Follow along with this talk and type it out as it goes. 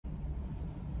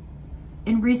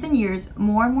In recent years,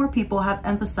 more and more people have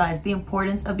emphasized the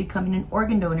importance of becoming an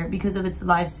organ donor because of its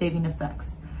life-saving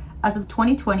effects. As of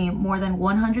 2020, more than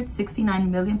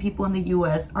 169 million people in the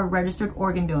US are registered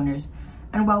organ donors,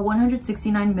 and while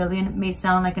 169 million may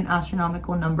sound like an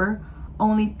astronomical number,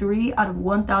 only 3 out of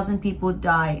 1,000 people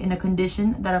die in a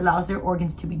condition that allows their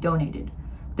organs to be donated.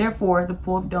 Therefore, the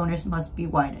pool of donors must be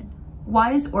widened.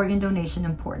 Why is organ donation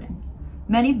important?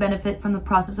 Many benefit from the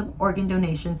process of organ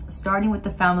donations, starting with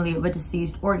the family of a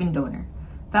deceased organ donor.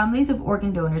 Families of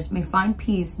organ donors may find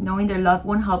peace knowing their loved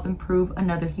one helped improve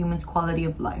another human's quality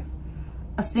of life.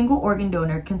 A single organ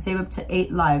donor can save up to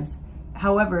 8 lives.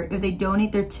 However, if they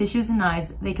donate their tissues and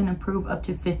eyes, they can improve up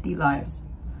to 50 lives.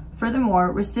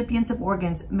 Furthermore, recipients of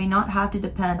organs may not have to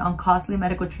depend on costly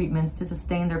medical treatments to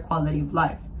sustain their quality of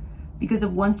life. Because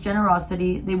of one's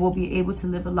generosity, they will be able to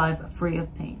live a life free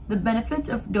of pain. The benefits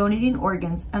of donating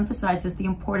organs emphasizes the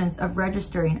importance of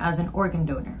registering as an organ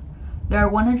donor. There are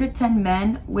 110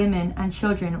 men, women, and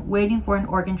children waiting for an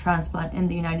organ transplant in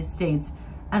the United States,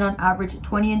 and on average,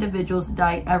 20 individuals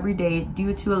die every day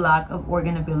due to a lack of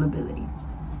organ availability.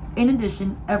 In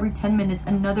addition, every 10 minutes,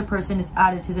 another person is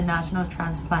added to the national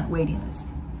transplant waiting list.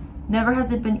 Never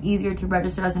has it been easier to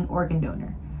register as an organ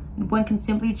donor. One can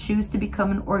simply choose to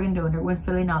become an organ donor when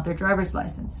filling out their driver's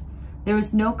license. There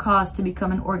is no cost to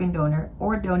become an organ donor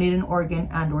or donate an organ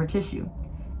and/or tissue.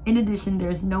 In addition,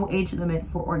 there is no age limit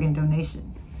for organ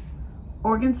donation.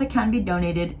 Organs that can be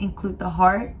donated include the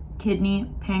heart,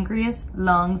 kidney, pancreas,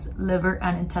 lungs, liver,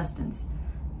 and intestines.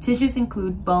 Tissues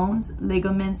include bones,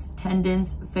 ligaments,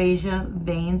 tendons, fascia,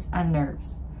 veins, and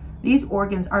nerves. These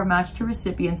organs are matched to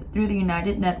recipients through the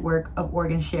United Network of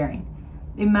Organ Sharing.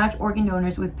 They match organ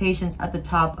donors with patients at the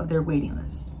top of their waiting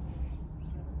list.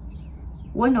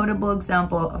 One notable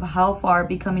example of how far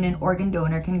becoming an organ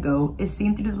donor can go is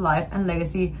seen through the life and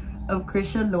legacy of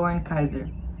Krizia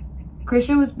Keiser.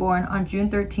 Krizia was born on June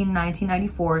 13,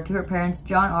 1994 to her parents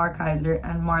John R. Keiser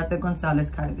and Martha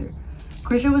Gonzalez Keiser.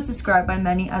 Krizia was described by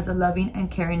many as a loving and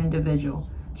caring individual.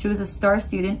 She was a star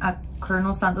student at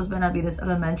Colonel Santos Benavides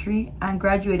Elementary and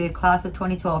graduated class of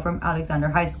 2012 from Alexander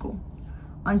High School.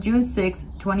 On June 6,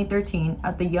 2013,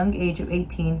 at the young age of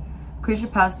 18,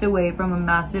 Krizia passed away from a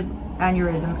massive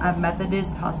aneurysm at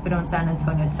Methodist Hospital in San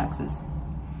Antonio, Texas.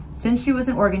 Since she was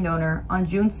an organ donor, on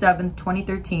June 7,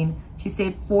 2013, she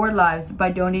saved 4 lives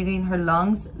by donating her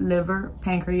lungs, liver,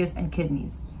 pancreas, and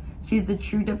kidneys. She is the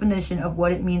true definition of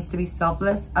what it means to be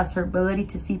selfless, as her ability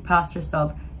to see past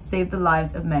herself saved the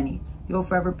lives of many. You will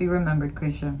forever be remembered,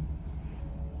 Krizia.